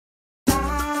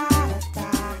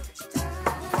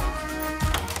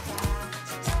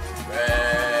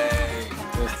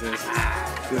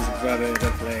This brother in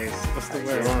the place. What's the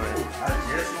word? I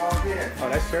just walked in. Oh,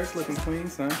 that shirt's looking clean,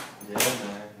 son. Yeah, man.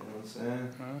 You know what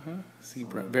I'm saying? Sea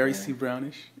very sea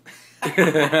brownish.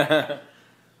 How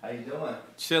you doing?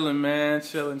 Chilling, man.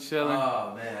 Chilling.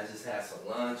 Oh, man. I just had some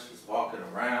lunch. Was walking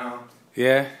around.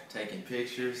 Yeah. Taking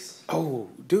pictures. Oh,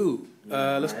 dude.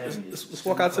 Let's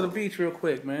walk out to the beach real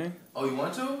quick, man. Oh, you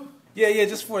want to? Yeah,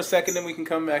 just for a second, then we can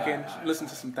come back and listen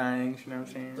to some things, you know what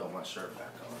I'm saying? Throw my shirt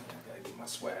back on. I gotta get my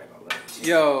swag on.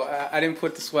 Yo, I didn't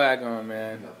put the swag on,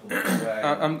 man.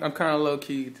 I'm kind of low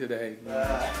key today.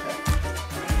 Yeah.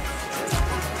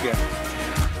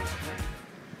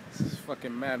 This is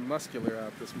fucking mad muscular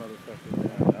out this motherfucker,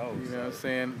 man. You know what I'm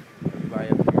saying? Everybody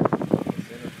up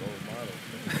here is gold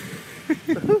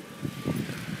model.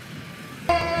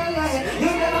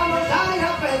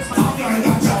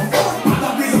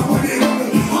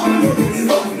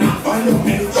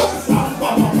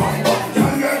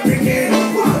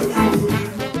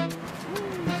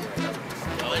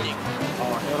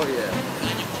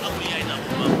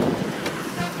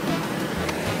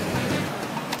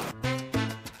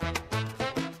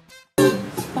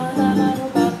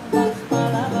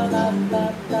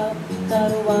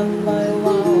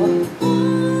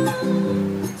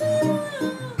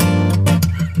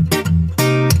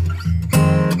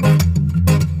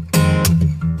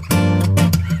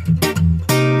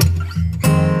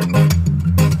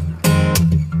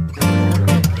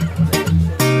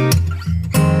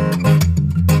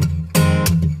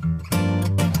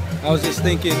 I was just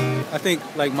thinking, I think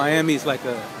like Miami's like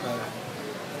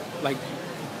like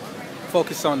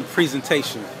focus on the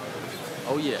presentation.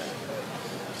 Oh yeah,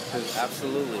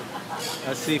 absolutely.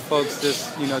 I see folks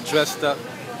just, you know, dressed up.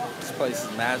 This place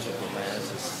is magical, man. It's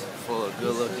just full of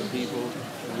good-looking people.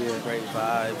 Yeah, great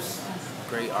vibes,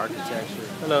 great architecture.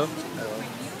 Hello.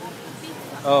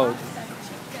 Oh,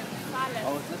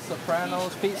 is this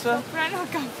Soprano's Pizza? Soprano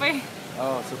Cafe.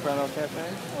 Oh, Soprano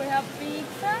Cafe. We have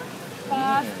pizza,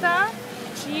 pasta,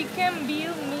 chicken,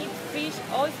 veal, meat, fish,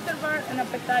 oyster bar, and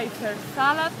appetizer.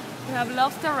 Salad. We have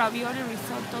lobster, ravioli,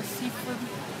 risotto, seafood.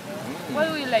 What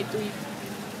would you like to eat?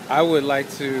 I would like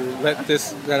to let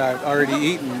this that I've already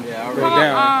eaten go Come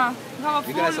down. On,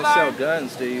 You guys don't sell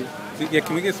guns, do you? Yeah,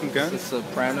 can we get some The guns?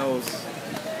 Sopranos.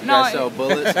 You No, guys sell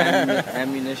bullets,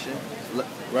 ammunition,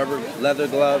 rubber, leather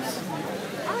gloves.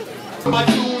 My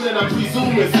tune and I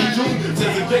presume it's due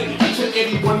designated to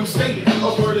anyone who stated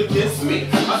a word against me.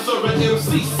 I serve an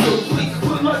MC simply.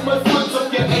 Put like my foot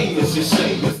up your aim, it's just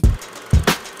shameless.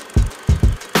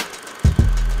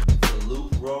 The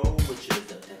loop roll, which is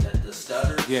the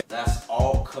stutter. Yeah. That's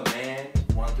all command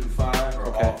 1 through 5,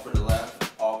 or all for the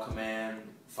left. All command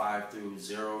 5 through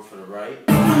 0 for the right.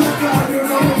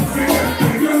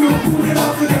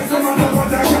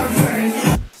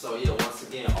 So yeah, once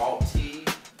again, Alt T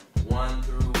 1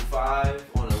 through 5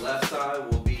 on the left side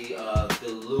will be the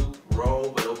loop roll,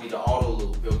 but it'll be the auto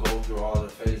loop. It'll go through all the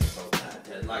phases. So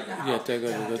like Yeah, take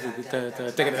it.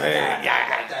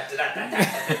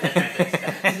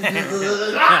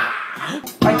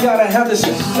 I gotta have the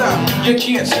senses out. You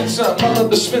can't sense up. I love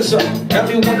the Spencer. Have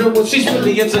you wonder what she's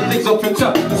really into? Things open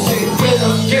up. I say, get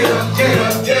up, get up, get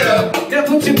up, get up. Now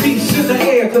put your piece in the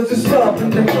air, cause it's love in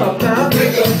the club now.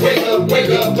 Wake up, wake up,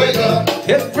 wake up, wake up.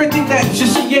 Everything that you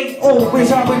see ain't always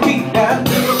how we be now.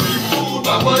 Never be fooled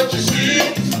by what you see.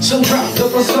 So drop the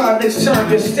facade next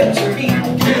time you step to me.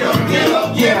 Get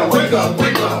up, yeah, wake up,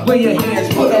 wake up. Wave your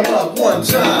hands, put them up one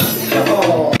time.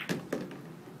 Oh.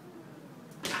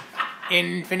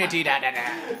 Infinity da da da.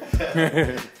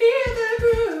 Feel the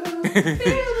groove, feel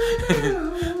the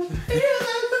groove, feel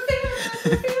the groove,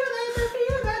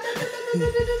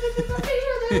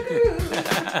 feel the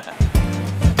groove.